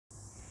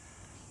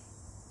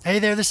Hey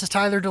there, this is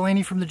Tyler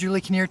Delaney from the Julie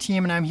Kinnear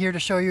team, and I'm here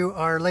to show you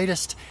our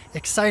latest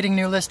exciting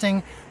new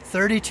listing,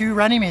 32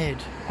 Runnymede.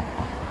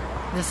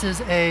 This is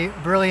a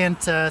brilliant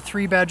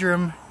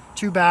 3-bedroom,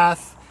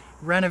 2-bath,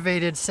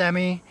 renovated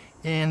semi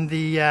in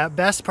the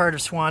best part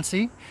of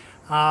Swansea,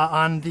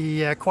 on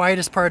the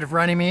quietest part of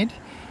Runnymede.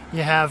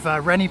 You have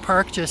Rennie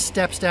Park just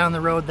steps down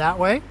the road that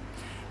way,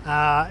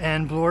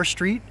 and Bloor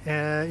Street,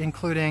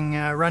 including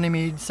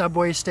Runnymede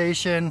subway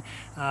station,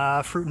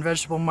 fruit and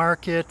vegetable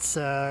markets,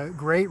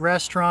 great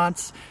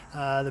restaurants,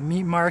 the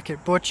meat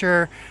market,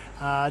 butcher,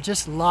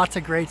 just lots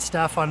of great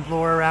stuff on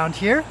Bloor around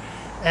here.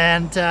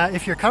 And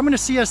if you're coming to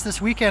see us this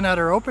weekend at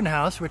our open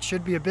house, which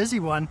should be a busy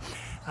one,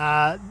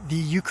 the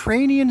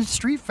Ukrainian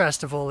Street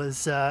Festival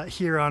is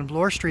here on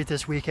Bloor Street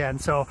this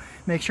weekend, so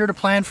make sure to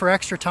plan for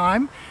extra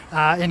time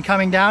in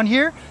coming down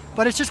here.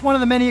 But it's just one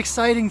of the many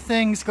exciting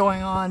things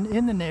going on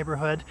in the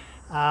neighborhood.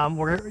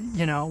 We're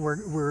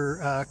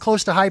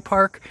close to Hyde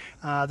Park.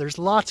 There's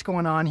lots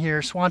going on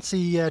here.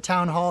 Swansea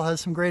Town Hall has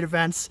some great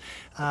events.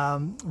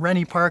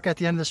 Rennie Park at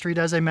the end of the street,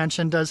 as I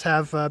mentioned, does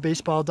have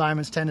baseball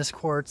diamonds, tennis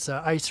courts,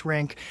 ice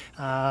rink,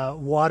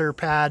 water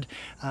pad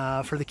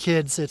for the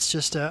kids. It's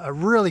just a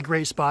really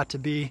great spot to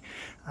be.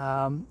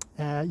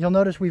 You'll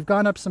notice we've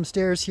gone up some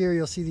stairs here.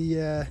 You'll see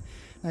the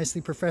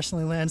nicely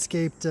professionally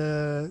landscaped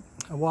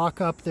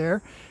walk up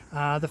there.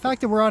 The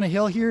fact that we're on a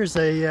hill here is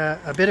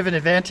a bit of an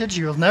advantage.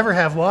 You'll never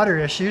have water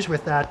issues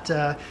with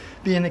that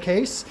being the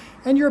case.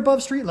 And you're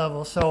above street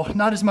level, so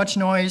not as much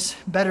noise,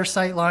 better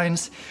sight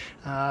lines,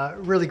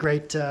 really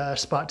great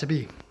spot to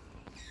be.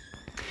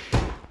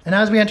 And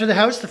as we enter the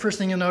house, the first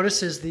thing you'll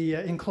notice is the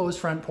enclosed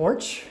front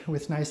porch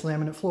with nice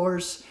laminate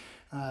floors.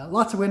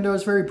 Lots of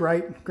windows, very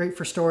bright, great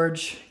for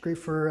storage, great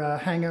for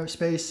hangout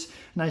space,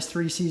 nice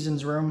 3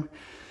 seasons room.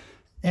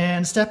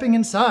 And stepping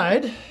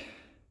inside,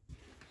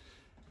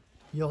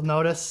 you'll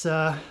notice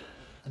a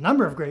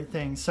number of great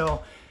things.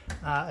 So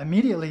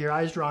immediately your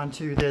eyes drawn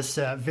to this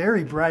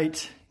very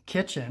bright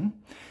kitchen,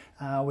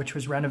 which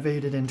was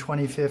renovated in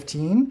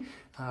 2015.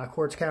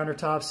 Quartz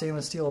countertops,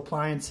 stainless steel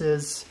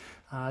appliances,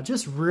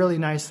 just really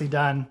nicely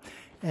done.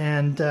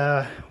 And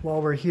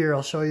while we're here,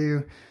 I'll show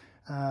you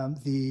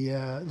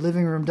the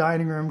living room,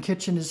 dining room,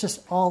 kitchen is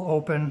just all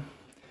open.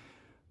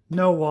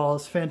 No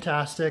walls,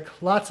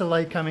 fantastic. Lots of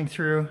light coming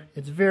through.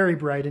 It's very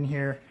bright in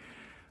here.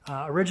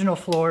 Original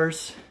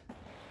floors.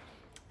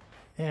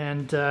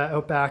 And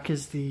out back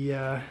is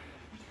the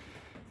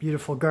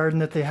beautiful garden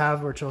that they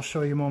have, which I'll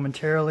show you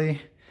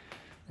momentarily.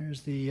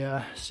 There's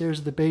the stairs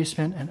of the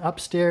basement and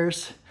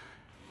upstairs.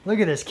 Look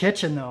at this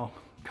kitchen though.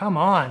 Come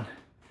on.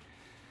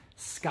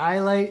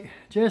 Skylight,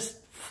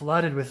 just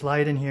flooded with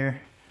light in here.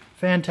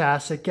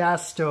 Fantastic.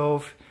 Gas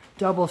stove,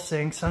 double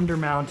sinks,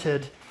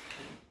 undermounted.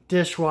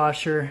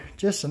 Dishwasher,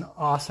 just an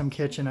awesome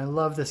kitchen. I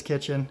love this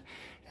kitchen.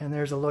 And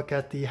there's a look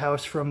at the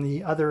house from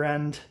the other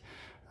end.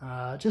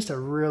 Just a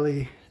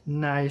really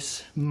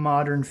nice,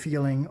 modern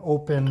feeling,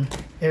 open,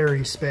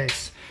 airy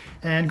space.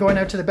 And going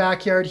out to the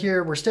backyard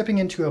here, we're stepping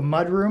into a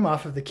mud room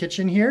off of the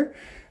kitchen here.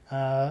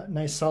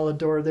 Nice solid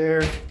door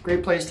there.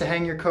 Great place to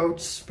hang your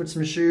coats, put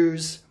some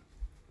shoes.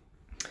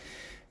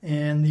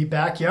 And the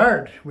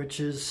backyard, which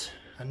is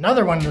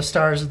another one of the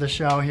stars of the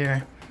show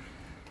here.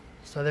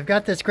 So they've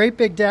got this great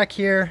big deck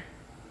here.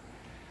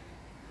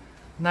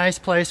 Nice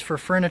place for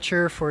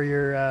furniture, for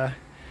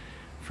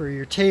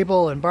your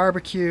table and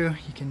barbecue.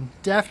 You can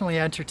definitely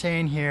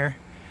entertain here.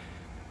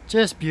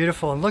 Just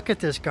beautiful. And look at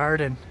this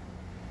garden.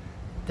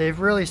 They've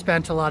really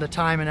spent a lot of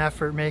time and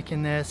effort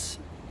making this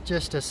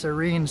just a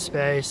serene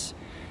space.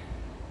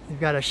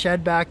 You've got a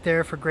shed back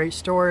there for great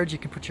storage. You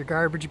can put your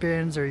garbage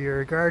bins or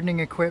your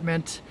gardening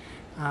equipment.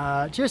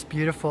 Just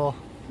beautiful.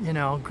 You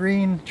know,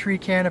 green tree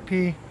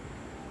canopy.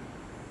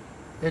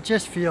 It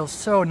just feels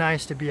so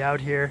nice to be out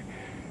here.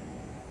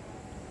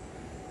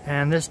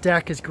 And this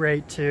deck is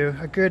great too.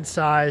 A good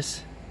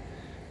size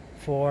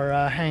for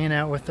hanging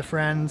out with the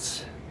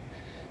friends,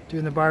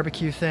 doing the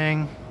barbecue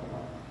thing.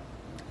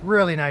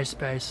 Really nice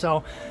space.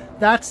 So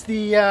that's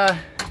the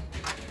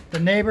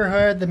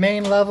neighborhood, the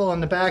main level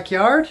and the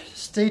backyard.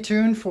 Stay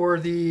tuned for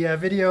the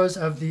videos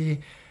of the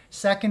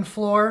second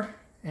floor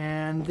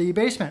and the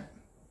basement.